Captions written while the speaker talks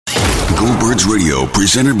Go Birds Radio,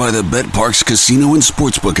 presented by the Bet Parks Casino and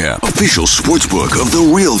Sportsbook app. Official sportsbook of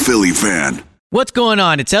the real Philly fan. What's going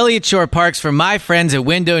on? It's Elliott Shore-Parks from my friends at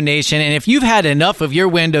Window Nation, and if you've had enough of your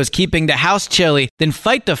windows keeping the house chilly, then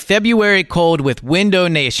fight the February cold with Window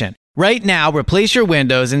Nation. Right now, replace your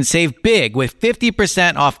windows and save big with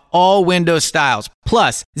 50% off all window styles,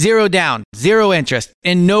 plus 0 down, 0 interest,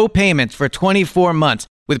 and no payments for 24 months.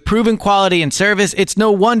 With proven quality and service, it's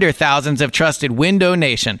no wonder thousands have trusted Window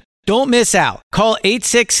Nation. Don't miss out. Call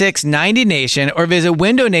 866-90NATION or visit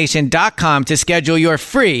windownation.com to schedule your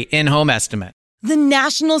free in-home estimate. The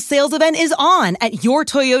national sales event is on at your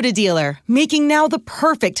Toyota dealer, making now the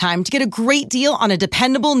perfect time to get a great deal on a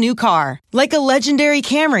dependable new car. Like a legendary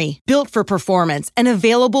Camry, built for performance and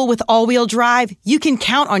available with all-wheel drive, you can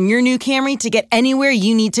count on your new Camry to get anywhere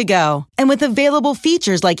you need to go. And with available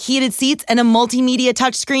features like heated seats and a multimedia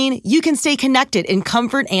touchscreen, you can stay connected in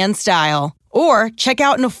comfort and style. Or check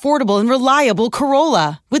out an affordable and reliable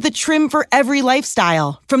Corolla with a trim for every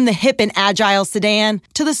lifestyle, from the hip and agile sedan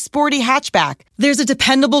to the sporty hatchback. There's a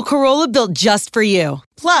dependable Corolla built just for you.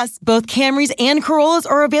 Plus, both Camrys and Corollas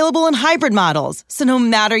are available in hybrid models, so no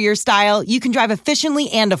matter your style, you can drive efficiently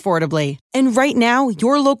and affordably. And right now,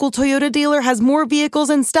 your local Toyota dealer has more vehicles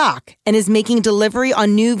in stock and is making delivery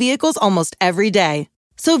on new vehicles almost every day.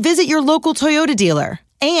 So visit your local Toyota dealer.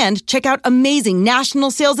 And check out amazing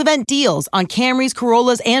national sales event deals on Camrys,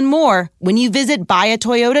 Corollas, and more when you visit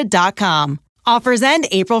buyatoyota.com. Offers end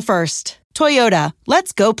April 1st. Toyota,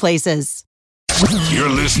 let's go places. You're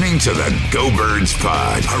listening to the Go Birds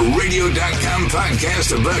Pod, a radio.com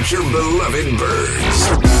podcast about your beloved birds.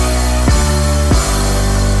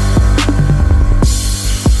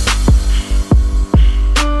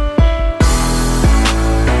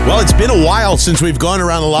 Well, it's been a while since we've gone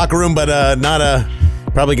around the locker room, but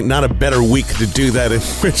probably not a better week to do that, in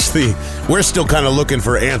which we're still kind of looking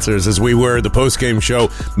for answers as we were at the post-game show.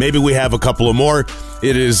 Maybe we have a couple of more.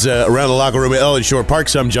 It is Around the Locker Room at Elliott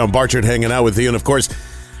Shore-Parks. I'm John Barchard hanging out with you. And, of course,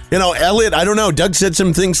 Elliott, I don't know. Doug said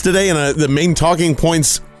some things today, and the main talking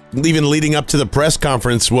points even leading up to the press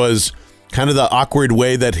conference was kind of the awkward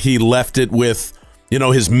way that he left it with,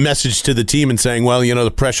 his message to the team and saying, well,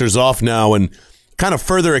 the pressure's off now, and kind of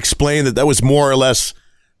further explained that was more or less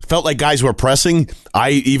felt like guys were pressing. I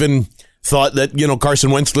even thought that, Carson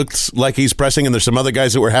Wentz looks like he's pressing, and there's some other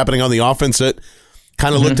guys that were happening on the offense that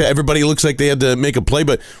kind of looked at everybody looks like they had to make a play.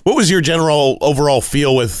 But what was your general overall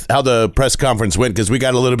feel with how the press conference went? Because we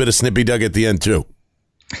got a little bit of Snippy Doug at the end, too.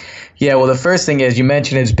 Yeah, well, the first thing is, you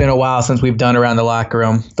mentioned it's been a while since we've done Around the Locker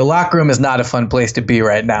Room. The locker room is not a fun place to be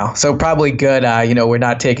right now. So probably good, we're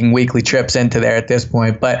not taking weekly trips into there at this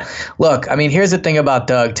point. But look, here's the thing about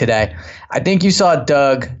Doug today. I think you saw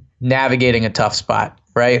Doug navigating a tough spot,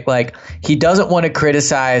 right? Like, he doesn't want to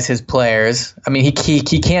criticize his players. He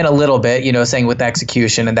can a little bit, saying with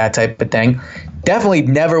execution and that type of thing. Definitely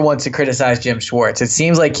never wants to criticize Jim Schwartz. It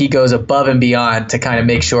seems like he goes above and beyond to kind of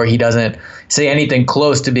make sure he doesn't say anything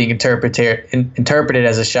close to being interpreted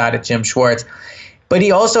as a shot at Jim Schwartz. But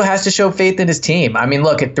he also has to show faith in his team.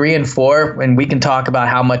 Look, at 3-4, and we can talk about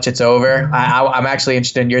how much it's over. I'm actually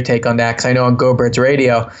interested in your take on that, because I know on Go Birds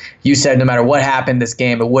Radio, you said no matter what happened this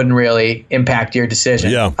game, it wouldn't really impact your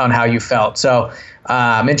decision on how you felt. So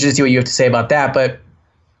I'm interested to see what you have to say about that. But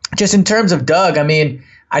just in terms of Doug,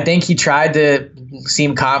 I think he tried to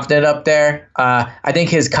seem confident up there. I think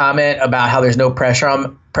his comment about how there's no pressure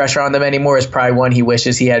on them anymore is probably one he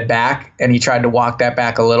wishes he had back, and he tried to walk that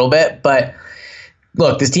back a little bit. But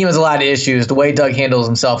look, this team has a lot of issues. The way Doug handles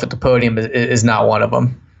himself at the podium is not one of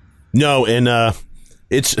them. No, and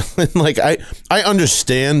it's like I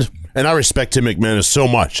understand and I respect Tim McManus so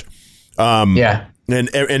much. And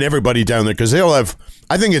everybody down there, because they all have.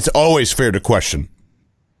 I think it's always fair to question.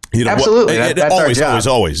 Absolutely, that's always, our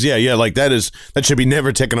job. always. Yeah. Like that should be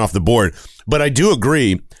never taken off the board. But I do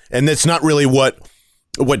agree, and that's not really what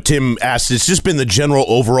Tim asked. It's just been the general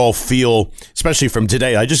overall feel, especially from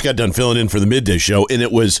today. I just got done filling in for the midday show, and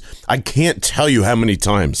it was, I can't tell you how many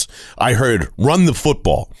times I heard run the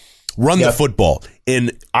football.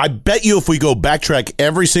 And I bet you if we go backtrack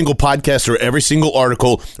every single podcast or every single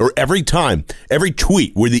article or every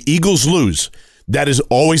tweet where the Eagles lose, that is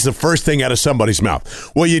always the first thing out of somebody's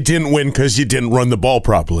mouth. Well, you didn't win because you didn't run the ball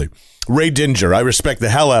properly. Ray Dinger, I respect the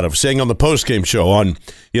hell out of, saying on the postgame show on,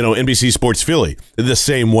 NBC Sports Philly, the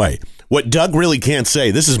same way. What Doug really can't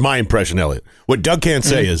say, this is my impression, Elliott. What Doug can't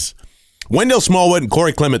say is, Wendell Smallwood and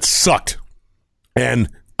Corey Clement sucked. And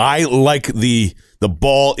I like the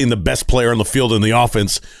ball in the best player on the field in the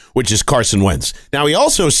offense, which is Carson Wentz. Now, he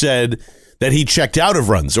also said that he checked out of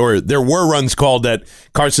runs, or there were runs called that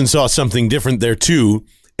Carson saw something different there too.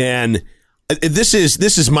 And this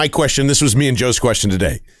is my question. This was me and Joe's question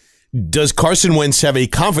today. Does Carson Wentz have a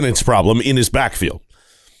confidence problem in his backfield?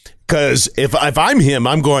 Because if I'm him,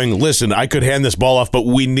 I'm going, listen, I could hand this ball off, but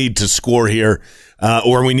we need to score here,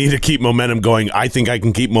 or we need to keep momentum going. I think I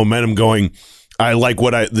can keep momentum going. I like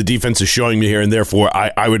what the defense is showing me here, and therefore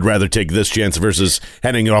I would rather take this chance versus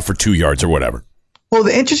handing it off for 2 yards or whatever. Well,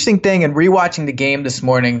 the interesting thing in rewatching the game this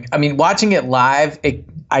morning, I mean, watching it live,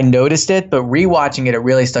 I noticed it, but rewatching it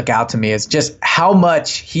really stuck out to me is just how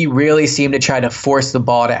much he really seemed to try to force the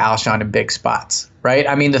ball to Alshon in big spots, right?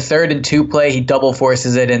 I mean, the 3rd and 2 play, he double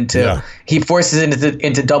forces it he forces it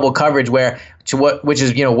into double coverage which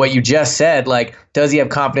is, what you just said, like, does he have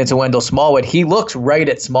confidence in Wendell Smallwood? He looks right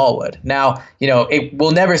at Smallwood. Now,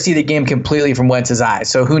 we'll never see the game completely from Wentz's eyes.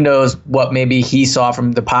 So who knows what maybe he saw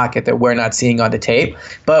from the pocket that we're not seeing on the tape.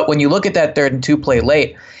 But when you look at that 3rd and 2 play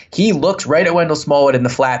late, he looks right at Wendell Smallwood in the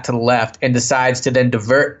flat to the left and decides to then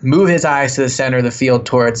move his eyes to the center of the field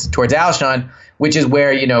towards Alshon, which is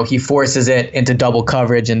where, he forces it into double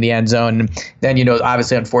coverage in the end zone. And then,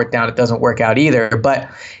 obviously on 4th down, it doesn't work out either. But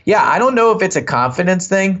yeah, I don't know if it's a confidence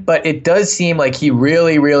thing, but it does seem like he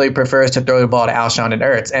really, really prefers to throw the ball to Alshon and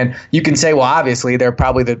Ertz. And you can say, well, obviously they're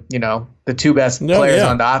probably the 2 best players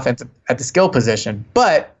on the offense at the skill position.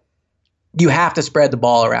 But you have to spread the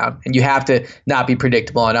ball around and you have to not be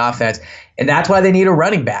predictable on offense. And that's why they need a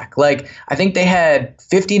running back. Like, I think they had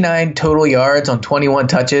 59 total yards on 21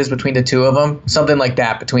 touches between the 2 of them, something like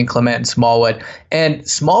that between Clement and Smallwood. And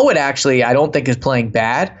Smallwood actually, I don't think is playing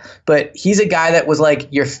bad, but he's a guy that was like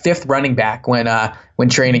your 5th running back when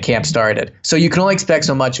training camp started. So you can only expect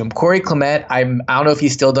so much of him. Corey Clement, I don't know if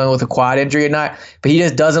he's still dealing with a quad injury or not, but he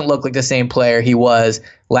just doesn't look like the same player he was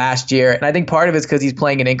last year. And I think part of it's because he's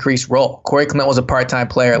playing an increased role. Corey Clement was a part-time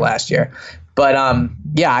player last year. But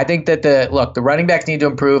I think that the running backs need to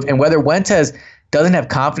improve, and whether Wentz doesn't have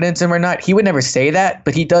confidence in him or not, he would never say that,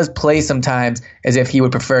 but he does play sometimes as if he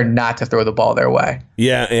would prefer not to throw the ball their way.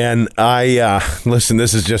 Yeah, and listen,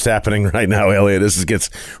 this is just happening right now, Elliot. This gets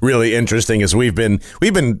really interesting as we've been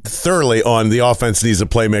thoroughly on the offense needs a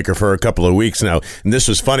playmaker for a couple of weeks now, and this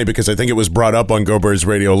was funny because I think it was brought up on Go Birds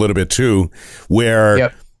Radio a little bit too,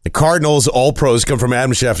 where the Cardinals All-Pros come from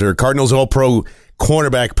Adam Schefter. Cardinals All-Pro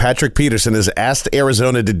cornerback Patrick Peterson has asked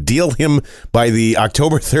Arizona to deal him by the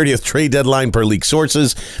October 30th trade deadline per league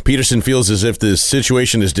sources. Peterson feels as if the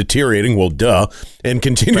situation is deteriorating, well, duh, and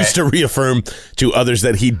continues to reaffirm to others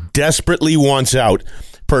that he desperately wants out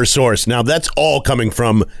per source. Now, that's all coming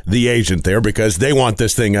from the agent there because they want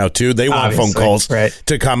this thing out too. They want phone calls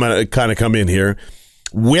to kind of come in here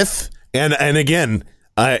with, and again,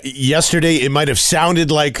 yesterday it might have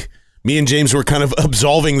sounded like me and James were kind of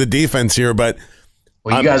absolving the defense here, but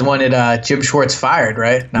well, you guys wanted Jim Schwartz fired,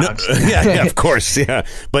 right? No, yeah, of course, yeah.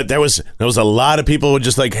 But there was a lot of people who were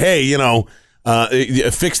just like, hey,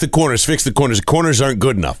 fix the corners. The corners aren't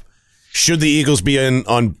good enough. Should the Eagles be in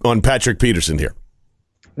on Patrick Peterson here?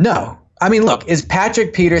 No. I mean, look, is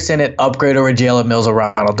Patrick Peterson an upgrade over Jalen Mills or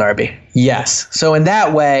Ronald Darby? Yes. So in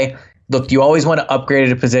that way, look, you always want to upgrade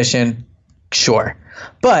at a position, sure.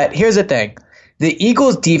 But here's the thing. The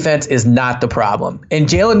Eagles' defense is not the problem, and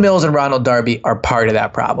Jalen Mills and Ronald Darby are part of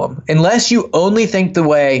that problem. Unless you think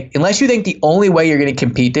the only way you're going to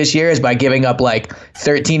compete this year is by giving up like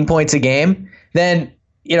 13 points a game, then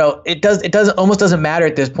it almost doesn't matter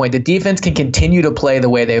at this point. The defense can continue to play the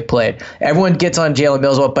way they've played. Everyone gets on Jalen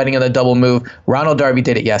Mills while biting on the double move. Ronald Darby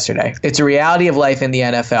did it yesterday. It's a reality of life in the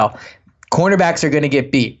NFL. Cornerbacks are going to get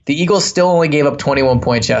beat. The Eagles still only gave up 21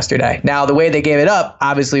 points yesterday. Now, the way they gave it up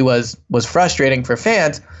obviously was frustrating for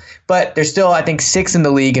fans, but they're still, I think, 6th in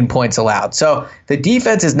the league in points allowed. So the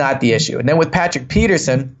defense is not the issue. And then with Patrick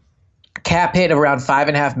Peterson, cap hit of around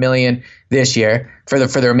 $5.5 million this year for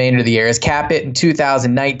the remainder of the year. His cap hit in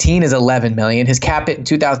 2019 is $11 million. His cap hit in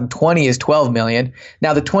 2020 is $12 million.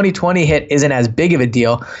 Now the 2020 hit isn't as big of a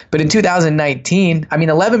deal, but in 2019, I mean,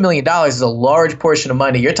 $11 million is a large portion of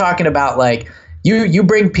money. You're talking about like you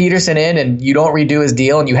bring Peterson in and you don't redo his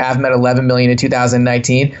deal and you have him at $11 million in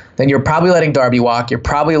 2019, then you're probably letting Darby walk. You're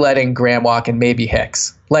probably letting Graham walk and maybe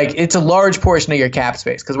Hicks. Like, it's a large portion of your cap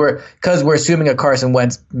space because we're assuming a Carson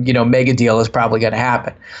Wentz, mega deal is probably going to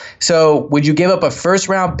happen. So would you give up a first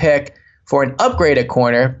round pick for an upgrade at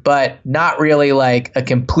corner, but not really like a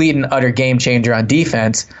complete and utter game changer on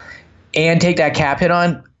defense and take that cap hit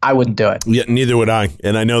on? I wouldn't do it. Yeah, neither would I.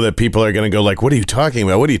 And I know that people are going to go like, what are you talking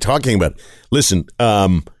about? What are you talking about? Listen,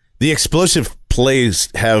 the explosive plays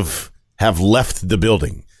have left the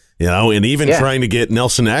building. And even trying to get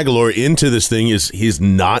Nelson Aguilar into this thing he's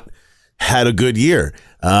not had a good year.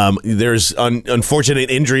 There's unfortunate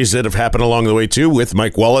injuries that have happened along the way too with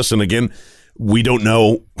Mike Wallace. And again, we don't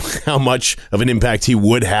know how much of an impact he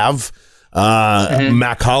would have.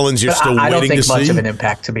 Mac Hollins, you're still waiting to see. I don't think much of an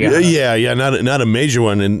impact, to be honest. Yeah, not a major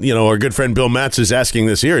one. And our good friend Bill Matz is asking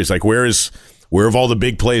this here. He's like, where have all the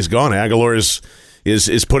big plays gone? Aguilar is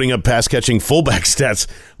putting up pass catching fullback stats.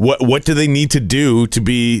 What do they need to do to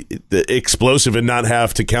be explosive and not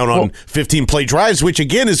have to count on 15 play drives? Which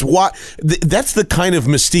again is that's the kind of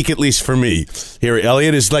mystique, at least for me here,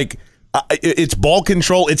 Elliot, is like. It's ball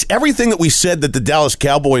control. It's everything that we said that the Dallas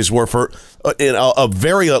Cowboys were for a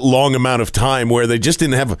very long amount of time, where they just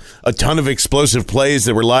didn't have a ton of explosive plays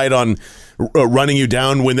that relied on running you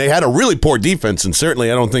down when they had a really poor defense. And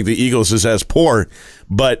certainly I don't think the Eagles is as poor,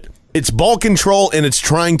 but it's ball control, and it's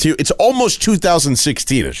almost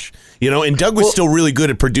 2016-ish. And Doug was still really good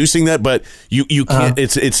at producing that, but you can't.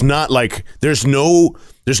 It's not like there's no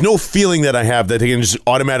feeling that I have that they can just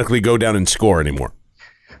automatically go down and score anymore.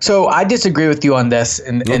 So I disagree with you on this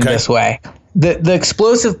in this way. The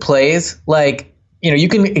explosive plays, you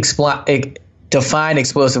can define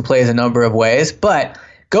explosive plays a number of ways, but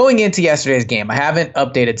going into yesterday's game, I haven't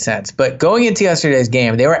updated since, but going into yesterday's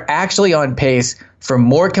game, they were actually on pace for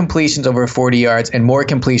more completions over 40 yards and more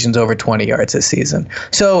completions over 20 yards this season.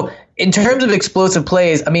 So in terms of explosive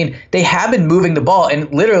plays, they have been moving the ball,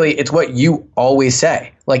 and literally it's what you always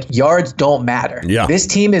say. Yards don't matter. Yeah. This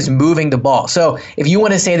team is moving the ball. So if you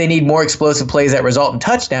want to say they need more explosive plays that result in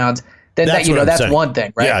touchdowns, then that's one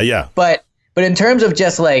thing, right? Yeah. But in terms of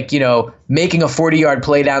just making a 40-yard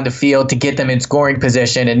play down the field to get them in scoring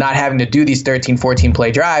position and not having to do these 13, 14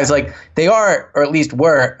 play drives, they are, or at least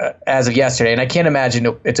were as of yesterday. And I can't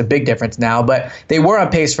imagine it's a big difference now, but they were on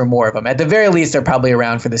pace for more of them. At the very least, they're probably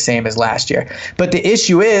around for the same as last year. But the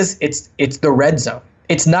issue is it's the red zone.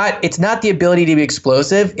 It's not the ability to be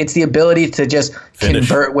explosive. It's the ability to just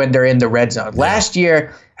convert when they're in the red zone. Yeah. Last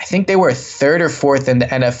year, I think they were third or fourth in the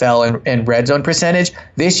NFL in red zone percentage.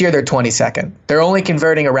 This year, they're 22nd. They're only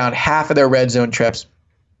converting around half of their red zone trips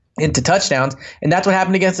into touchdowns, and that's what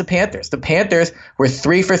happened against the Panthers. The Panthers were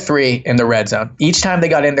 3 for 3 in the red zone. Each time they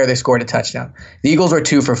got in there, they scored a touchdown. The Eagles were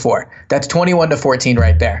 2 for 4. That's 21-14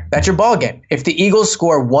 right there. That's your ball game. If the Eagles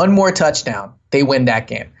score one more touchdown, they win that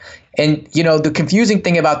game. And, the confusing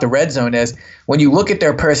thing about the red zone is when you look at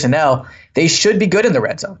their personnel, they should be good in the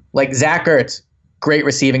red zone. Like Zach Ertz, great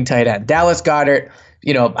receiving tight end. Dallas Goedert,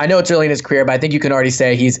 I know it's early in his career, but I think you can already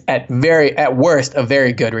say he's at worst a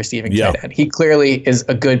very good receiving tight end. He clearly is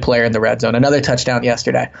a good player in the red zone. Another touchdown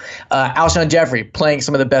yesterday. Alshon Jeffrey playing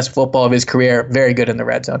some of the best football of his career, very good in the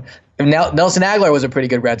red zone. Nelson Aguilar was a pretty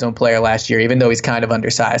good red zone player last year, even though he's kind of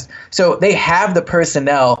undersized. So they have the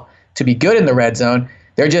personnel to be good in the red zone.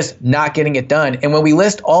 They're just not getting it done. And when we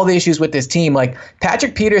list all the issues with this team,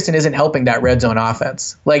 Patrick Peterson isn't helping that red zone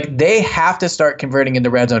offense. They have to start converting in the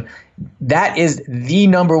red zone. That is the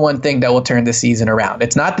number one thing that will turn the season around.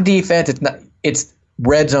 It's not the defense. It's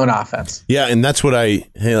red zone offense. Yeah, and that's what I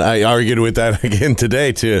argued with that again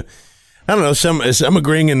today too. I don't know, some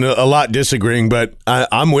agreeing and a lot disagreeing, but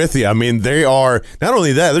I'm with you. They are, not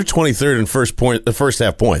only that, they're 23rd in the first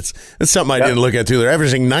half points. That's something I didn't look at, too. They're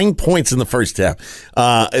averaging 9 points in the first half.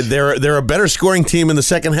 They're a better scoring team in the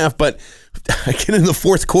second half, but again in the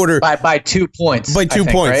fourth quarter. By 2 points. By 2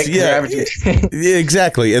 points, right? yeah. Yeah,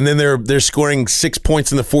 exactly. And then they're scoring 6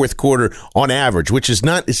 points in the fourth quarter on average, which is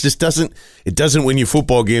not, it doesn't win you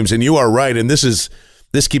football games, and you are right, and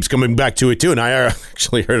this keeps coming back to it, too. And I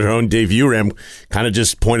actually heard our own Dave Uram kind of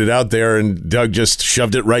just pointed out there, and Doug just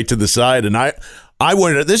shoved it right to the side. And I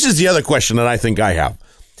wondered, this is the other question that I think I have.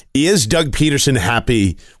 Is Doug Peterson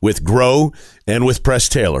happy with Groh and with Press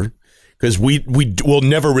Taylor? Because we will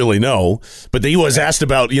never really know. But he was asked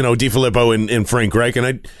about, DiFilippo and Frank Reich, and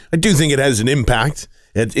I do think it has an impact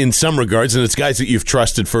in some regards. And it's guys that you've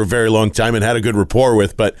trusted for a very long time and had a good rapport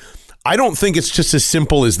with. But I don't think it's just as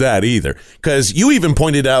simple as that either, because you even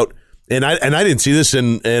pointed out, and I didn't see this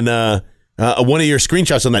in one of your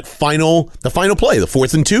screenshots on the final play, the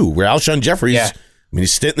 4th and 2, where Alshon Jeffries,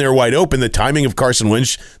 he's sitting there wide open. The timing of Carson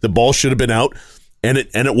Wentz, the ball should have been out, and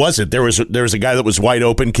it wasn't. There was a guy that was wide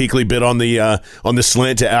open. Kuechly bit on the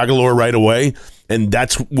slant to Aguilar right away, and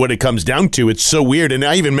that's what it comes down to. It's so weird. And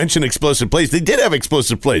I even mentioned explosive plays. They did have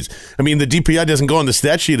explosive plays. The DPI doesn't go on the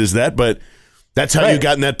stat sheet as that, but that's how you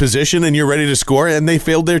got in that position, and you're ready to score, and they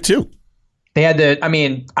failed there too. They had to,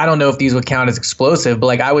 I don't know if these would count as explosive,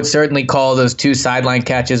 but I would certainly call those 2 sideline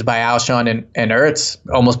catches by Alshon and Ertz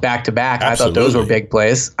almost back to back. I thought those were big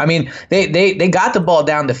plays. They got the ball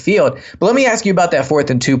down the field. But let me ask you about that 4th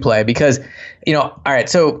and 2 play, because, all right,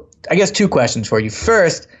 so I guess 2 questions for you.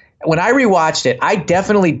 First, when I rewatched it, I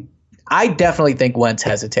definitely think Wentz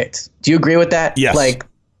hesitates. Do you agree with that? Yes.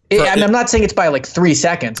 I'm not saying it's by like 3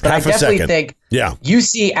 seconds, but I definitely think you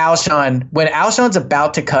see Alshon, when Alshon's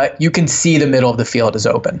about to cut, you can see the middle of the field is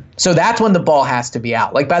open. So that's when the ball has to be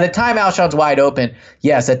out. Like by the time Alshon's wide open,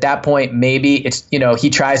 yes, at that point, maybe it's, he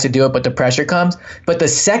tries to do it, but the pressure comes. But the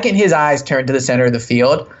second his eyes turn to the center of the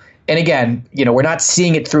field, and again, we're not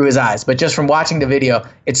seeing it through his eyes, but just from watching the video,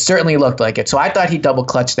 it certainly looked like it. So I thought he double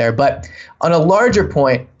clutched there. But on a larger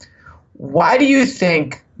point, why do you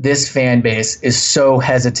think this fan base is so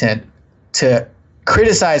hesitant to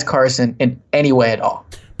criticize Carson in any way at all?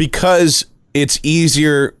 Because it's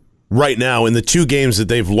easier right now in the 2 games that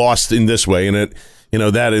they've lost in this way, and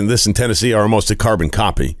that and this in Tennessee are almost a carbon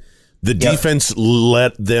copy. The defense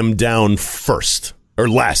let them down last,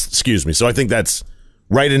 So I think that's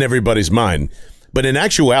right in everybody's mind. But in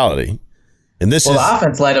actuality, and this the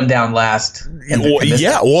offense let them down last.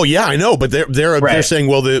 I know, but they're saying,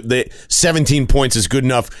 well, the 17 points is good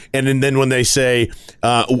enough, and then when they say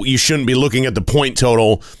you shouldn't be looking at the point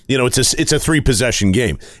total, it's a 3-possession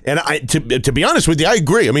game, and to be honest with you, I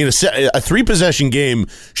agree. I mean, a 3-possession game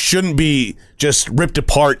shouldn't be just ripped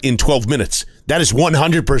apart in 12 minutes. That is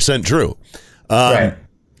 100% true,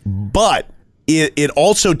 but it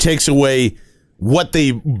also takes away what they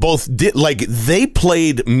both did. Like, they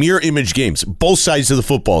played mirror image games. Both sides of the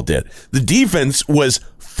football did. The defense was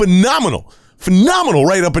phenomenal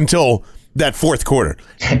right up until that fourth quarter.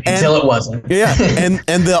 Until it wasn't. Yeah, and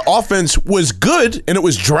the offense was good, and it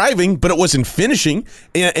was driving, but it wasn't finishing.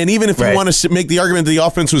 And even if you want to make the argument that the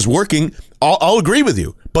offense was working, I'll agree with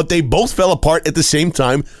you. But they both fell apart at the same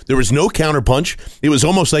time. There was no counterpunch. It was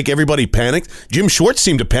almost like everybody panicked. Jim Schwartz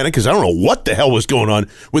seemed to panic because I don't know what the hell was going on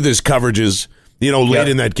with his coverages, late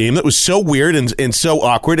in that game. That was so weird and so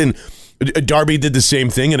awkward. And Darby did the same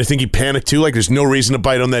thing, and I think he panicked too. Like, there's no reason to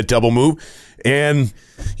bite on that double move. And,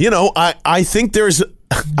 I think there's,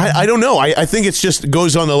 I don't know. I think it's just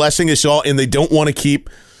goes on the last thing they saw, and they don't want to keep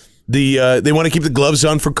they want to keep the gloves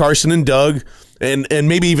on for Carson and Doug, and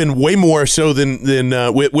maybe even way more so than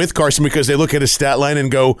with Carson, because they look at his stat line and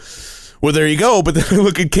go, well, there you go. But then they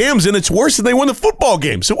look at Cam's, and it's worse than they won the football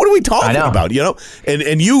game. So what are we talking about?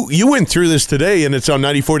 And you went through this today, and it's on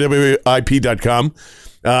 94WIP.com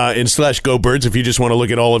and /GoBirds if you just want to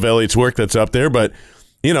look at all of Elliot's work that's up there. But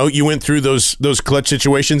you went through those clutch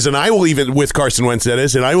situations, and I will even, with Carson Wentz, that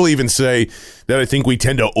is, and I will even say that I think we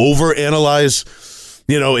tend to overanalyze.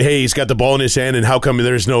 Hey, he's got the ball in his hand, and how come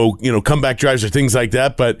there's no comeback drives or things like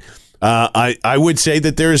that? But I would say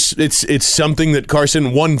that it's something that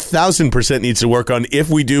Carson 1,000% needs to work on if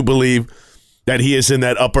we do believe that he is in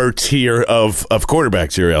that upper tier of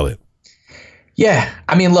quarterbacks here, Elliot. Yeah,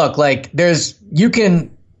 I mean, look, you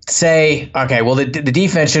can say, okay, well, the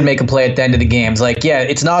defense should make a play at the end of the games.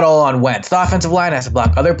 It's not all on Wentz. The offensive line has to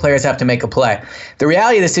block. Other players have to make a play. The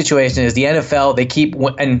reality of the situation is the NFL, they keep,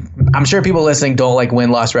 and I'm sure people listening don't like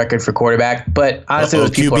win-loss record for quarterback, but honestly, those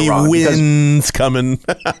people are wrong. QB wins coming.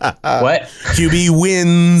 What? QB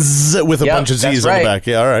wins with a bunch of Z's on the back.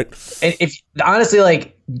 Yeah, all right. And if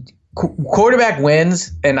honestly, quarterback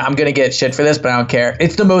wins, and I'm going to get shit for this, but I don't care.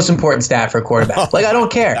 It's the most important stat for a quarterback. I don't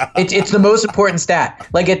care. It's the most important stat.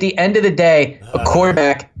 At the end of the day, a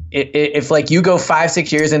quarterback, if you go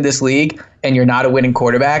 5-6 years in this league and you're not a winning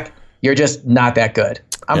quarterback, you're just not that good.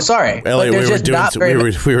 I'm sorry. Elliot,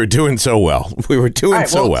 we were doing so well. We were doing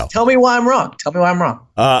so well. Tell me why I'm wrong.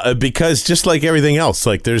 Because just like everything else,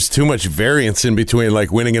 there's too much variance in between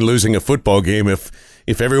winning and losing a football game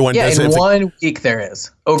if everyone does it. In 1 week there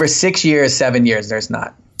is. Over 6 years, 7 years, there's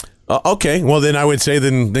not. Okay, well then I would say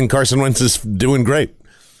then Carson Wentz is doing great.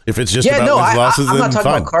 If it's just about wins, losses, I'm not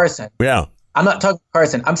talking about Carson. Yeah. I'm not talking about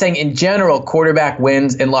Carson. I'm saying in general, quarterback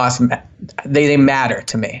wins and losses, they matter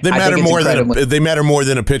to me. They matter more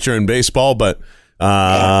than a pitcher in baseball, but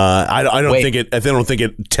I don't think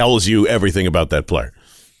it tells you everything about that player.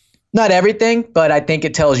 Not everything, but I think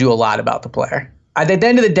it tells you a lot about the player. At the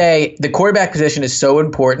end of the day, the quarterback position is so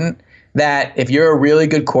important that if you're a really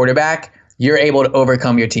good quarterback, you're able to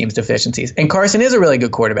overcome your team's deficiencies. And Carson is a really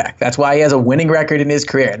good quarterback. That's why he has a winning record in his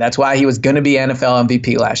career. That's why he was going to be NFL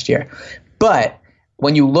MVP last year. But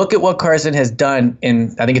when you look at what Carson has done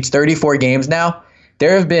in, I think it's 34 games now,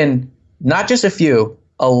 there have been not just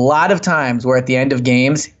a lot of times where at the end of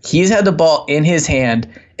games, he's had the ball in his hand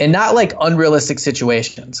and not unrealistic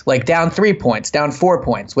situations, down 3 points, down 4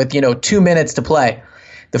 points with, 2 minutes to play.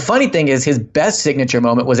 The funny thing is his best signature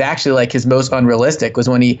moment was actually his most unrealistic was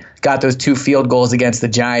when he got those 2 field goals against the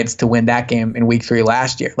Giants to win that game in week 3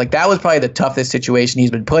 last year. That was probably the toughest situation he's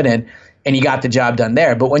been put in, and he got the job done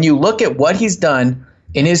there. But when you look at what he's done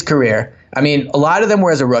in his career, I mean, a lot of them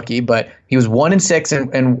were as a rookie, but he was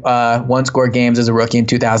 1-6 in one-score games as a rookie in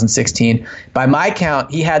 2016. By my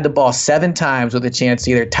count, he had the ball 7 times with a chance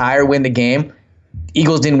to either tie or win the game.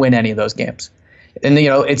 Eagles didn't win any of those games. And,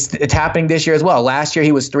 it's happening this year as well. Last year,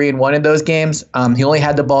 he was 3-1 in those games. He only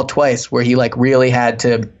had the ball twice where he really had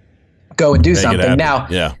to go and do something. Now,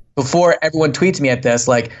 before everyone tweets me at this,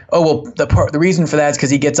 the reason for that is because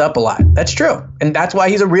he gets up a lot. That's true. And that's why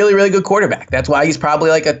he's a really, really good quarterback. That's why he's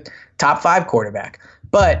probably a top 5 quarterback.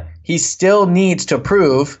 But he still needs to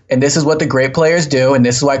prove, and this is what the great players do, and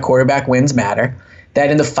this is why quarterback wins matter,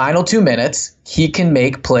 that in the final 2 minutes, he can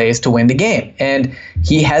make plays to win the game. And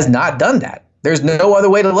he has not done that. There's no other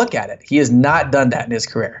way to look at it. He has not done that in his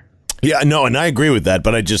career. Yeah, no, and I agree with that.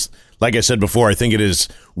 But I just, like I said before, I think it is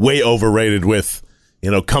way overrated with,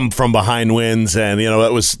 come from behind wins. And,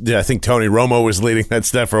 that was, I think Tony Romo was leading that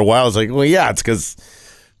stat for a while. It's like, well, yeah, it's because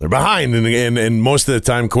they're behind. And most of the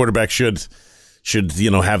time, quarterbacks should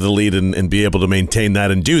have the lead and be able to maintain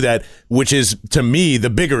that and do that, which is, to me,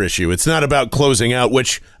 the bigger issue. It's not about closing out,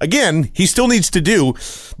 which, again, he still needs to do.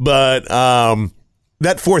 But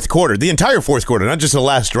that fourth quarter, the entire fourth quarter, not just the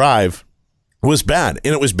last drive, was bad.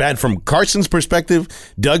 And it was bad from Carson's perspective,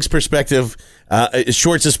 Doug's perspective,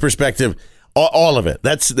 Schwartz's perspective, all of it.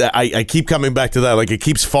 I keep coming back to that. It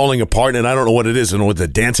keeps falling apart, and I don't know what it is. I don't know what the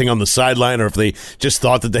dancing on the sideline, or if they just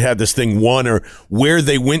thought that they had this thing won, or where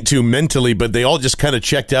they went to mentally, but they all just kind of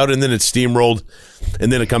checked out, and then it steamrolled,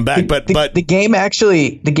 and then it come back. But the game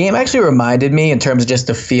actually reminded me, in terms of just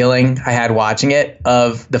the feeling I had watching it,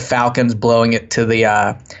 of the Falcons blowing it to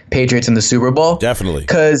the Patriots in the Super Bowl. Definitely.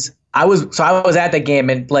 Because I was at the game,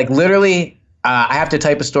 and literally, I have to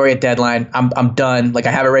type a story at deadline. I'm done. I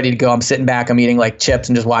have it ready to go. I'm sitting back. I'm eating chips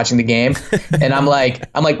and just watching the game. And I'm like,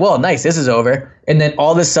 well, nice. This is over. And then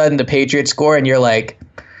all of a sudden the Patriots score, and you're like,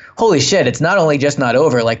 holy shit, it's not only just not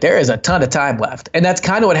over. There is a ton of time left. And that's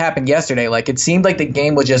kind of what happened yesterday. It seemed like the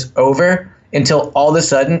game was just over until all of a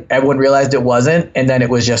sudden everyone realized it wasn't. And then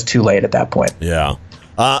it was just too late at that point. Yeah.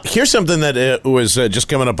 Here's something that was just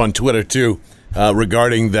coming up on Twitter too,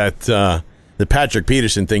 regarding that, the Patrick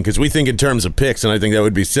Peterson thing, because we think in terms of picks, and I think that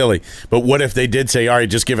would be silly. But what if they did say, all right,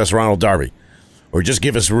 just give us Ronald Darby, or just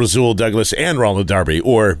give us Rasul Douglas and Ronald Darby,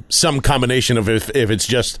 or some combination of if it's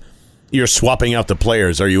just you're swapping out the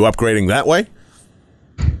players, are you upgrading that way?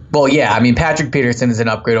 Well, yeah. I mean, Patrick Peterson is an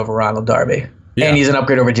upgrade over Ronald Darby. Yeah. And he's an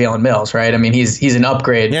upgrade over Jalen Mills, right? I mean, he's an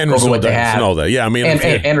upgrade over Rasul what Douglas they have. And all that. Yeah, I mean,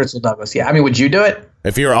 and Rasul Douglas. Yeah, I mean, would you do it?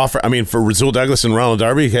 If you're for Rasul Douglas and Ronald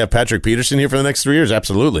Darby, you have Patrick Peterson here for the next 3 years?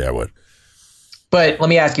 Absolutely, I would. But let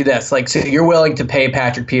me ask you this: so you're willing to pay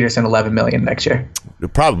Patrick Peterson $11 million next year?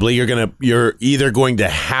 Probably. You're either going to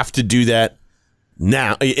have to do that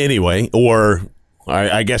now anyway, or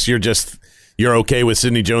I guess you're okay with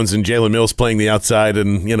Sidney Jones and Jalen Mills playing the outside,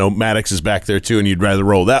 and Maddox is back there too, and you'd rather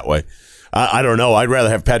roll that way. I don't know. I'd rather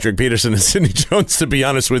have Patrick Peterson and Sidney Jones, to be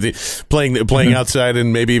honest with you, playing outside,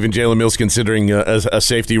 and maybe even Jalen Mills considering a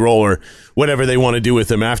safety role or whatever they want to do with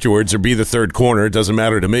him afterwards, or be the third corner. It doesn't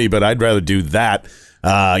matter to me, but I'd rather do that.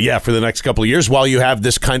 For the next couple of years while you have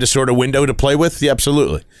this kind of sort of window to play with. Yeah,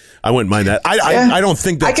 absolutely. I wouldn't mind that. I don't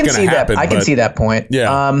think that's going to happen. I can see that point.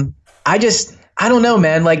 Yeah. I don't know,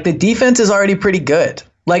 man. The defense is already pretty good.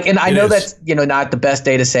 And I know that's, not the best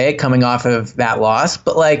day to say it coming off of that loss,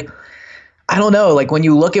 but I don't know. When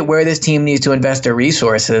you look at where this team needs to invest their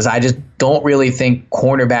resources, I just don't really think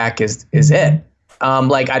cornerback is it.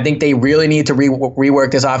 I think they really need to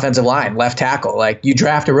rework this offensive line, left tackle. You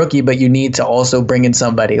draft a rookie, but you need to also bring in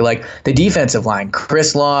somebody. The defensive line,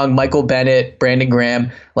 Chris Long, Michael Bennett, Brandon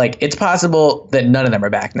Graham. It's possible that none of them are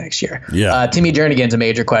back next year. Yeah. Timmy Jernigan's a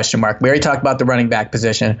major question mark. We already talked about the running back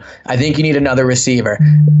position. I think you need another receiver.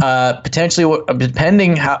 Potentially,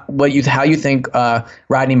 depending how you think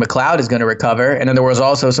Rodney McLeod is going to recover. And then there was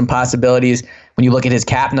also some possibilities when you look at his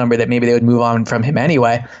cap number that maybe they would move on from him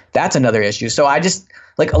anyway. That's another issue. So I just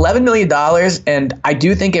 $11 million. And I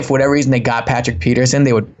do think if for whatever reason they got Patrick Peterson,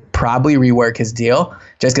 they would probably rework his deal,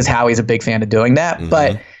 just because Howie's a big fan of doing that. Mm-hmm.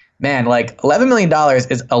 But man, $11 million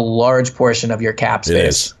is a large portion of your cap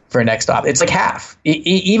space for next off. It's half.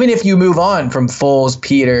 Even if you move on from Foles,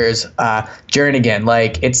 Peters, Jernigan,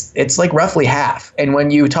 it's roughly half. And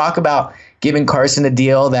when you talk about giving Carson a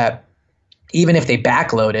deal that, even if they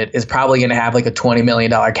backload it, is probably going to have a $20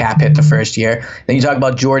 million cap hit the first year. Then you talk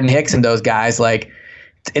about Jordan Hicks and those guys.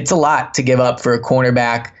 It's a lot to give up for a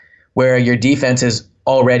cornerback where your defense is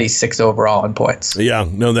already 6th overall in points. Yeah,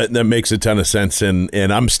 no, that makes a ton of sense. And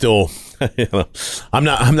I'm still, I'm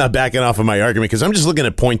not backing off of my argument, because I'm just looking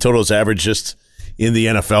at point totals average just in the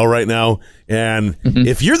NFL right now. And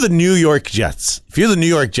if you're the New York Jets,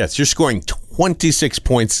 you're scoring 26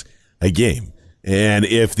 points a game. And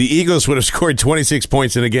if the Eagles would have scored 26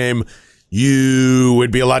 points in a game, you would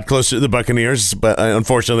be a lot closer to the Buccaneers, but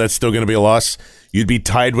unfortunately that's still going to be a loss. You'd be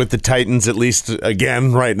tied with the Titans at least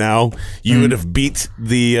again right now. You would have beat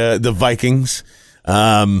the Vikings,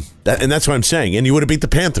 and that's what I'm saying. And you would have beat the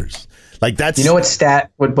Panthers. Like that's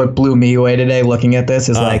what blew me away today looking at this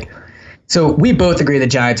is so we both agree the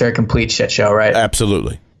Giants are a complete shit show, right?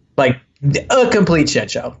 Absolutely. Like a complete shit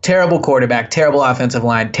show. Terrible quarterback, terrible offensive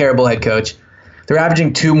line, terrible head coach. They're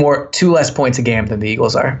averaging two less points a game than the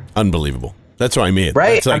Eagles are. Unbelievable. That's what I mean.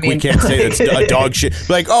 Right? It's like we can't say it's a dog shit.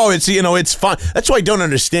 Like, it's fun. That's why I don't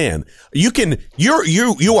understand. You are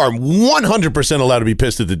 100% allowed to be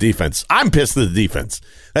pissed at the defense. I'm pissed at the defense.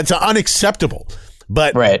 That's unacceptable.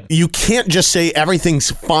 But you can't just say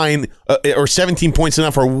everything's fine or 17 points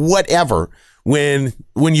enough or whatever when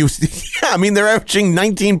you they're averaging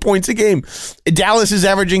 19 points a game. Dallas is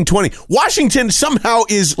averaging 20. Washington somehow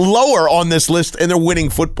is lower on this list and they're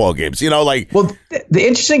winning football games. Well, the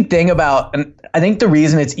interesting thing about, and I think the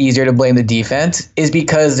reason it's easier to blame the defense is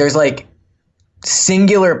because there's like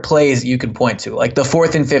singular plays you can point to, like the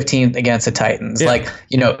 4th and 15 against the Titans, like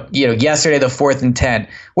yesterday the 4th and 10.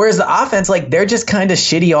 Whereas the offense, like they're just kind of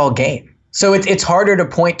shitty all game. So it's harder to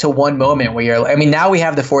point to one moment where now we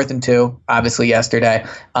have the 4th and 2, obviously yesterday.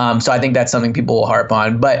 So I think that's something people will harp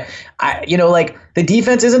on. But the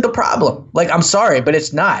defense isn't the problem. Like, I'm sorry, but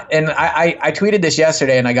it's not. And I tweeted this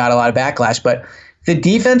yesterday and I got a lot of backlash, but the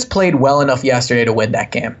defense played well enough yesterday to win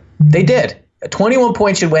that game. They did. 21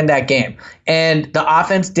 points should win that game. And the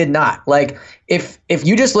offense did not. Like, if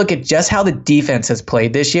you just look at just how the defense has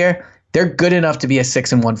played this year, they're good enough to be a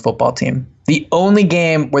 6-1 football team. The only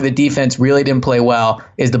game where the defense really didn't play well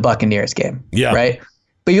is the Buccaneers game. Yeah. Right?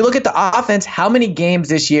 But you look at the offense, how many games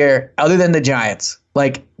this year, other than the Giants,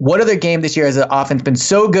 like what other game this year has the offense been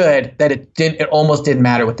so good that it almost didn't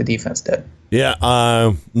matter what the defense did? Yeah,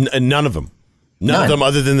 none of them. None of them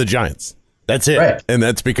other than the Giants. That's it. Right. And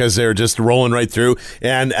that's because they're just rolling right through.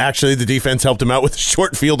 And actually, the defense helped them out with a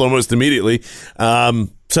short field almost immediately. Or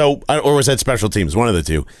was that special teams? One of the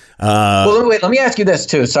two. Well, wait, let me ask you this,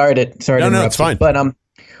 too. Sorry to interrupt. No, it's fine. But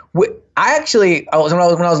when I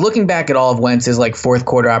was looking back at all of Wentz's like fourth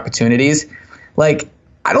quarter opportunities, like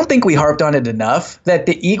I don't think we harped on it enough that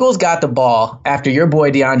the Eagles got the ball after your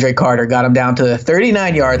boy DeAndre Carter got him down to the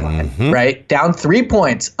 39-yard line, right? Down 3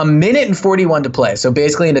 points, 1:41 to play. So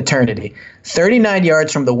basically an eternity. 39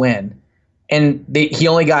 yards from the win. And he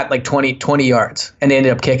only got like 20 yards and they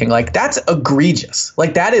ended up kicking. Like, that's egregious.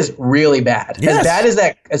 Like, that is really bad. Yes.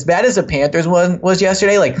 As bad as the Panthers was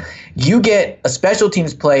yesterday, like, you get a special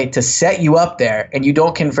teams play to set you up there and you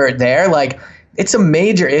don't convert there. Like, it's a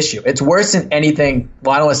major issue. It's worse than anything.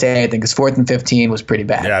 Well, I don't want to say anything because 4th and 15 was pretty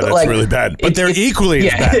bad. Yeah, that's really bad. But they're equally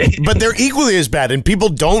as bad. But they're equally as bad. And people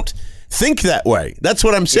don't think that way. That's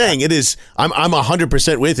what I'm saying. Yeah. It is. I'm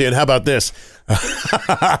 100% with you. And how about this?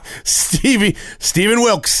 Stephen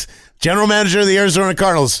Wilkes, general manager of the Arizona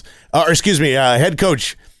Cardinals, head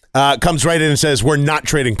coach, comes right in and says, "We're not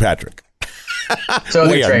trading Patrick." So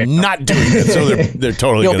we are not doing it. So they're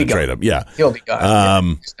totally going to trade him. Yeah, he'll be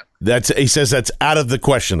gone. He says that's out of the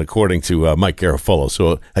question, according to Mike Garafolo.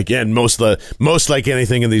 So again, most like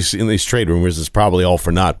anything in these trade rumors is probably all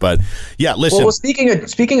for naught. But yeah, listen. Well, speaking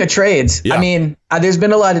of trades, yeah. I mean, there's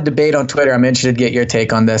been a lot of debate on Twitter. I'm interested to get your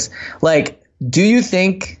take on this. Like, do you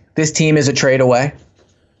think this team is a trade away?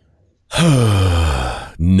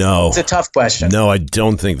 No, it's a tough question. No, I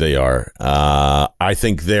don't think they are. I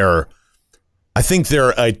think they're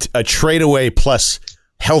a trade away plus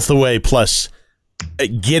health away plus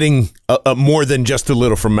getting more than just a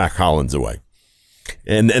little from Mac Hollins away,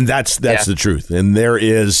 and that's the truth. And there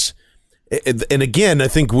is, and again, I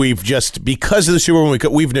think we've just because of the Super Bowl,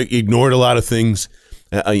 we've ignored a lot of things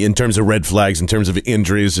in terms of red flags, in terms of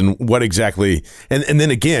injuries, and what exactly, and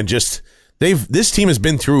then again, just this team has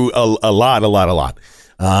been through a lot,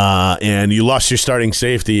 and you lost your starting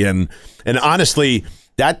safety, and honestly,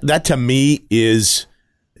 that to me is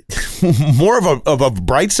more of a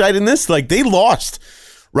bright side in this. Like, they lost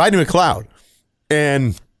Rodney McLeod,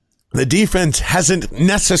 and the defense hasn't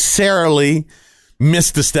necessarily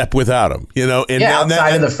missed a step without him, and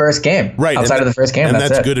outside of the first game, right? Outside of the first game, and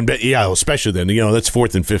that's good and bad. Yeah, especially then, that's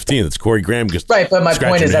 4th and 15. It's Corey Graham just right. But my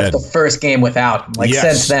point is that's the first game without him. Like,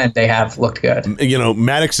 since then they have looked good.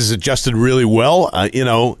 Maddox has adjusted really well. I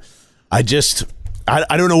don't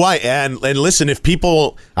know why. And listen, if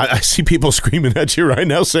people, I see people screaming at you right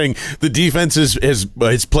now saying the defense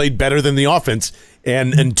has played better than the offense.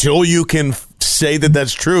 And until you can say that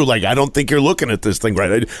that's true, like, I don't think you're looking at this thing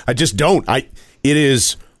right. I just don't. It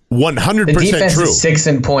is 100% the defense true. is 6th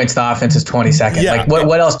in points. The offense is 22nd. Yeah. Like,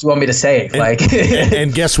 what else do you want me to say?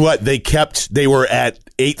 And guess what? They were at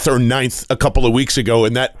 8th or 9th a couple of weeks ago,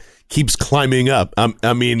 and that keeps climbing up.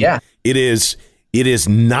 I mean, it is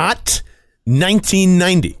not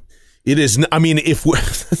 1990. It is. I mean,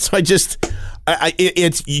 so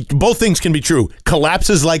it's both things can be true.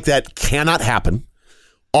 Collapses like that cannot happen.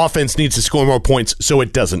 Offense needs to score more points, so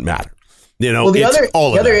it doesn't matter. Well, the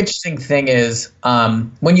other interesting thing is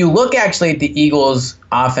when you look actually at the Eagles'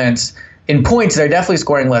 offense in points, they're definitely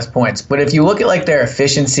scoring less points. But if you look at like their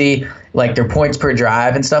efficiency, like their points per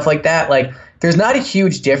drive and stuff like that, like there's not a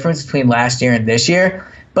huge difference between last year and this year.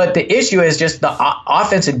 But the issue is just the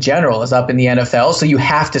offense in general is up in the NFL, so you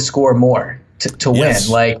have to score more to win. Yes.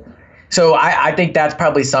 So I think that's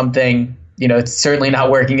probably something, it's certainly not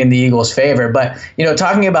working in the Eagles' favor. But,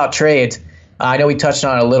 talking about trades, I know we touched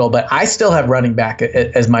on it a little, but I still have running back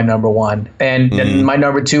as my number one. And my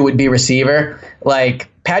number two would be receiver. Like,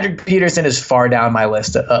 Patrick Peterson is far down my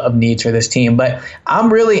list of needs for this team. But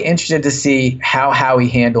I'm really interested to see how he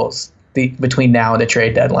handles between now and the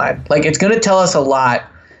trade deadline. Like, it's going to tell us a lot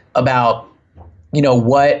about,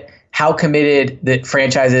 how committed the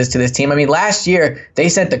franchise is to this team. I mean, last year, they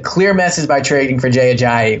sent the clear message by trading for Jay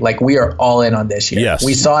Ajayi, like, we are all in on this year. Yes.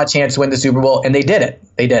 We saw a chance to win the Super Bowl, and they did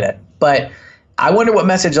it. But I wonder what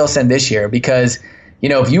message they'll send this year, because,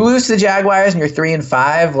 if you lose to the Jaguars and you're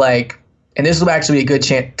 3-5, like, and this will actually be a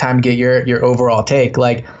good time to get your overall take,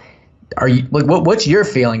 like, what's your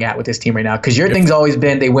feeling at with this team right now? Because your thing's always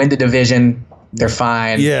been they win the division, they're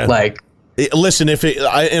fine. Yeah. Like, listen,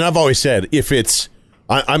 and I've always said,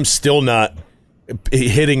 I'm still not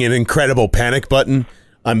hitting an incredible panic button.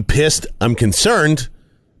 I'm pissed. I'm concerned,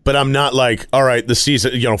 but I'm not like, all right, the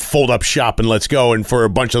season, fold up shop and let's go. And for a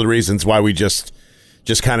bunch of the reasons why we just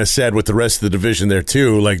kind of said with the rest of the division there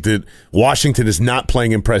too, like Washington is not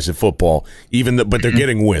playing impressive football, but they're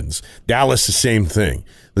getting wins. Dallas, the same thing.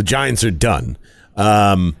 The Giants are done.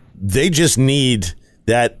 They just need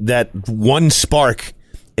that one spark,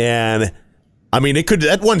 and I mean,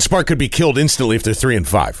 that one spark could be killed instantly if they're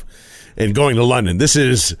 3-5 and going to London. This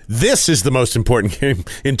is the most important game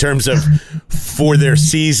in terms of for their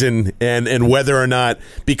season and whether or not,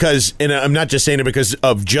 because, and I'm not just saying it because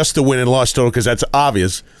of just the win and loss total, because that's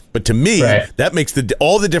obvious, but to me, that makes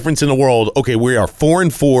all the difference in the world. Okay, we are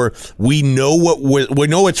 4-4. We know we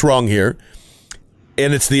know what's wrong here.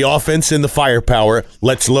 And it's the offense and the firepower.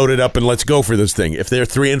 Let's load it up and let's go for this thing. If they're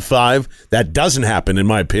 3-5, that doesn't happen, in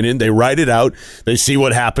my opinion. They ride it out. They see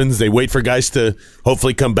what happens. They wait for guys to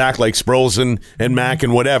hopefully come back like Sproles and Mack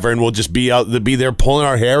and whatever, and we'll just be there pulling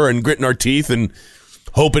our hair and gritting our teeth and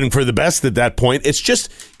hoping for the best at that point. It's just,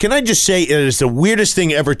 can I just say, it is the weirdest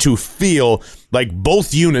thing ever to feel like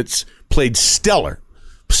both units played stellar,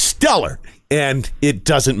 and it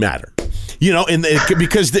doesn't matter.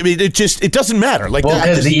 Because it doesn't matter. Like,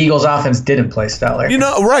 because the Eagles' offense didn't play stellar.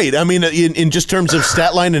 Right. I mean, in just terms of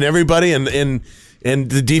stat line and everybody, and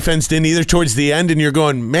the defense didn't either towards the end. And you're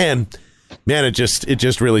going, man, it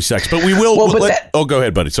just really sucks. But we will. Go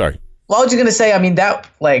ahead, buddy. Sorry. Well, I was just gonna say. I mean,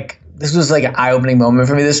 this was like an eye-opening moment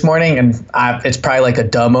for me this morning, and it's probably like a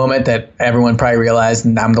dumb moment that everyone probably realized,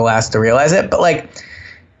 and I'm the last to realize it. But like,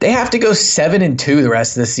 they have to go 7-2 the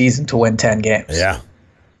rest of the season to win 10 games. Yeah.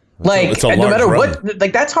 Like, no matter what,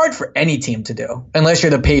 like, that's hard for any team to do, unless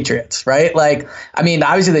you're the Patriots, right? Like, I mean,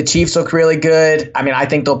 obviously the Chiefs look really good. I mean, I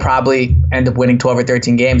think they'll probably end up winning 12 or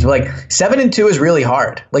 13 games. But like, 7-2 is really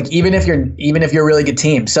hard. Like, even if you're a really good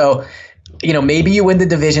team. So, maybe you win the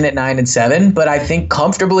division at 9-7, but I think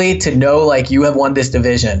comfortably to know like you have won this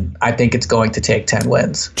division, I think it's going to take 10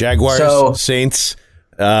 wins. Jaguars, Saints.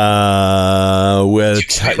 Wait,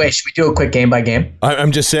 should we do a quick game by game?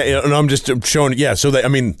 I'm just saying. I'm just showing. Yeah. So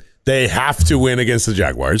they have to win against the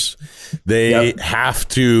Jaguars. They have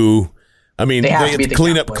to. I mean, they have to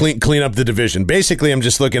clean up the division. Basically, I'm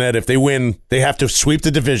just looking at if they win, they have to sweep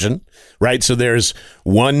the division, right? So there's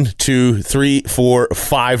 1, 2, 3, 4,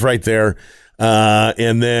 5 right there,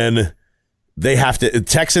 and then they have to.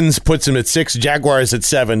 Texans puts them at 6, Jaguars at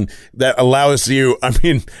 7. That allows you. I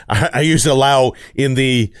mean, I use allow in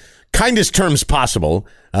the kindest terms possible.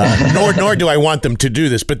 Nor do I want them to do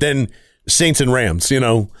this, but then Saints and Rams,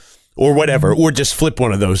 or whatever, or just flip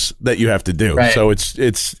one of those that you have to do. Right. So it's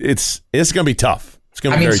going to be tough. It's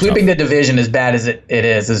going to be very tough. Sweeping the division as bad as it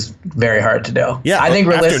is very hard to do. Yeah, I think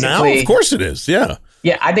realistically, after now, of course it is. Yeah.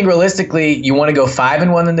 Yeah, I think realistically, you want to go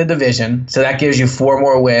 5-1 in the division, so that gives you 4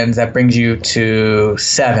 more wins. That brings you to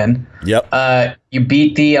 7. Yep. You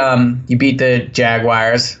beat the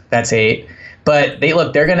Jaguars. That's 8. But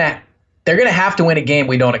they're gonna they're going to have to win a game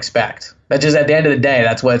we don't expect. That's just, at the end of the day,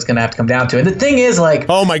 that's what it's going to have to come down to. And the thing is, like,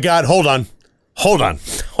 oh my God, hold on.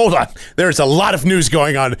 There's a lot of news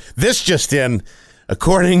going on. This just in,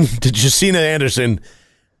 according to Josina Anderson,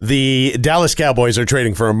 the Dallas Cowboys are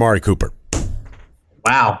trading for Amari Cooper.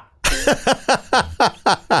 Wow.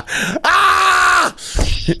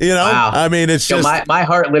 Wow. I mean, it's just... my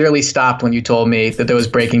heart literally stopped when you told me that there was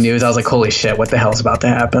breaking news. I was like, holy shit, what the hell's about to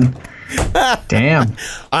happen? Damn.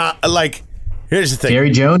 Here's the thing.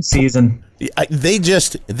 Jerry Jones season. They're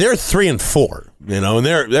 3-4, and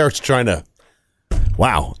they're trying to...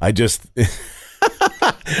 Wow. I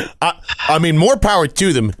mean, more power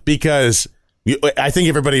to them, because I think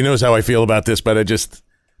everybody knows how I feel about this, but it's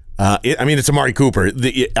Amari Cooper.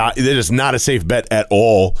 It is not a safe bet at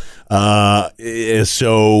all. No,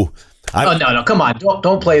 come on.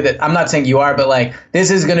 Don't play that. I'm not saying you are, but like,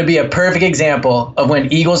 this is going to be a perfect example of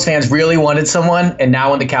when Eagles fans really wanted someone, and now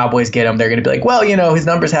when the Cowboys get him, they're going to be like, well, his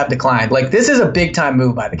numbers have declined. Like, this is a big time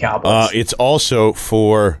move by the Cowboys. It's also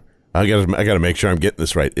for... I got to make sure I'm getting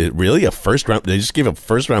this right. Really, a first round? They just gave a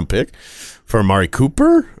first round pick for Amari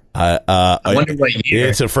Cooper. I wonder what year.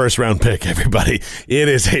 It's a first round pick, everybody. It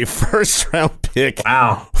is a first round pick.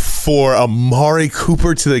 Wow. For Amari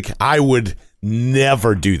Cooper I would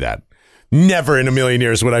never do that. Never in a million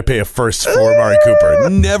years would I pay a first for Amari Cooper.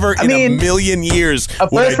 Never in a million years.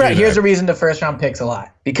 Here's the reason the first round pick's a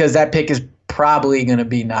lot, because that pick is probably going to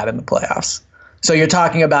be not in the playoffs. So you're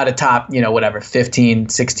talking about a top, 15,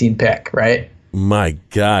 16 pick, right? My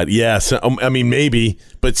God. Yes. I mean, maybe,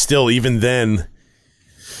 but still, even then.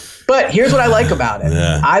 But here's what I like about it.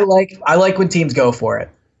 Yeah. I like when teams go for it.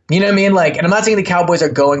 You know what I mean? Like, and I'm not saying the Cowboys are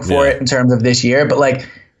going for it in terms of this year, but like,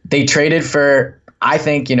 they traded for, I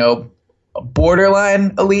think, a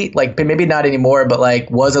borderline elite, like maybe not anymore, but like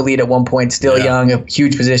was elite at one point, still young, a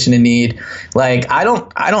huge position in need. Like, I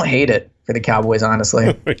don't hate it for the Cowboys, honestly.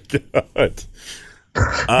 Oh my God.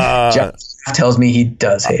 Jeff tells me he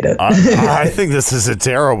does hate it. I think this is a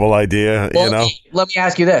terrible idea. Well, let me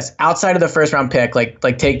ask you this: outside of the first round pick,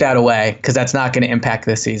 like take that away, because that's not going to impact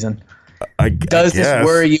this season. Does this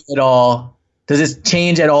worry you at all? Does this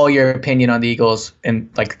change at all your opinion on the Eagles and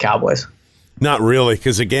like the Cowboys? Not really,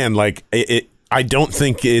 because again, like I don't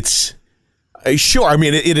think it's sure. I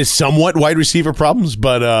mean, it is somewhat wide receiver problems,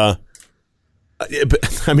 but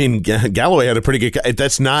I mean, Galloway had a pretty good.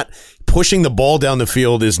 That's not pushing the ball down the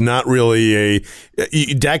field. Is not really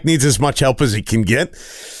Dak needs as much help as he can get.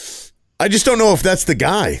 I just don't know if that's the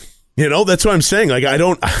guy. That's what I'm saying. Like, I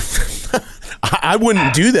don't. I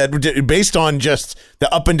wouldn't do that based on just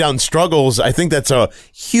the up and down struggles. I think that's a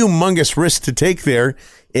humongous risk to take there,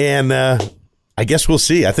 and I guess we'll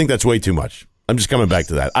see. I think that's way too much. I'm just coming back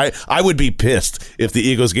to that. I would be pissed if the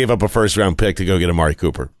Eagles gave up a first round pick to go get Amari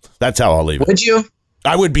Cooper. That's how I'll leave it. Would you?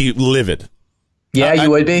 I would be livid. Yeah,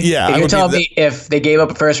 you would be? Yeah. If you're telling me if they gave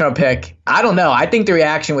up a first round pick, I don't know. I think the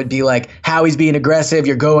reaction would be like, Howie's being aggressive.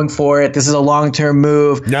 You're going for it. This is a long-term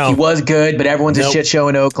move. No. He was good, but everyone's a shit show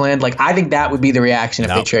in Oakland. Like, I think that would be the reaction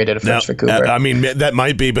if they traded a first for Cooper. I mean, that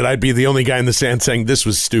might be, but I'd be the only guy in the sand saying this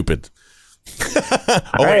was stupid.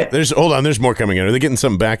 All right. Hold on. There's more coming in. Are they getting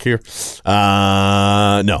something back here?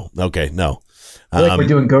 No. Okay. No. I feel like we're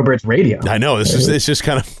doing Go Birds Radio. I know. It's just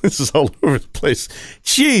kind of, this is all over the place.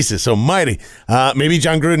 Jesus almighty. Maybe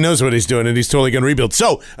John Gruden knows what he's doing and he's totally going to rebuild.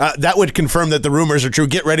 So that would confirm that the rumors are true.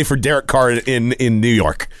 Get ready for Derek Carr in New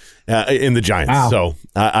York, in the Giants. Wow. So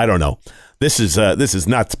I don't know. This is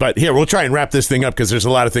nuts. But here, we'll try and wrap this thing up because there's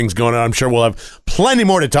a lot of things going on. I'm sure we'll have plenty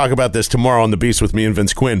more to talk about this tomorrow on The Beast with me and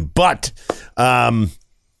Vince Quinn. But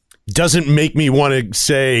doesn't make me want to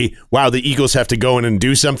say, wow, the Eagles have to go in and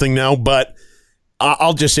do something now. But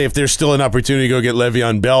I'll just say if there's still an opportunity to go get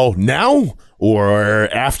Le'Veon Bell now or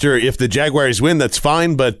after, if the Jaguars win, that's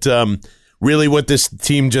fine. But really what this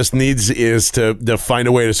team just needs is to find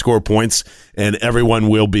a way to score points, and everyone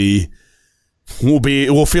will feel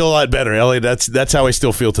a lot better. Elliot, that's how I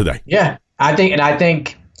still feel today. Yeah, I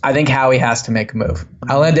think Howie has to make a move.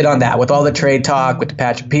 I'll end it on that. With all the trade talk, with the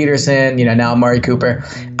Patrick Peterson, now Amari Cooper,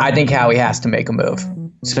 I think Howie has to make a move.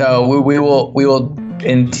 So we will.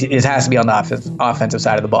 And it has to be on the offensive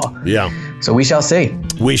side of the ball. Yeah. So we shall see.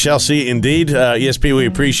 We shall see, indeed. ESP, we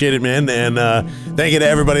appreciate it, man. And thank you to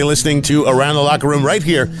everybody listening to Around the Locker Room right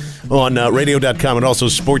here on radio.com and also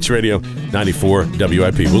Sports Radio 94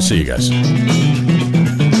 WIP. We'll see you guys.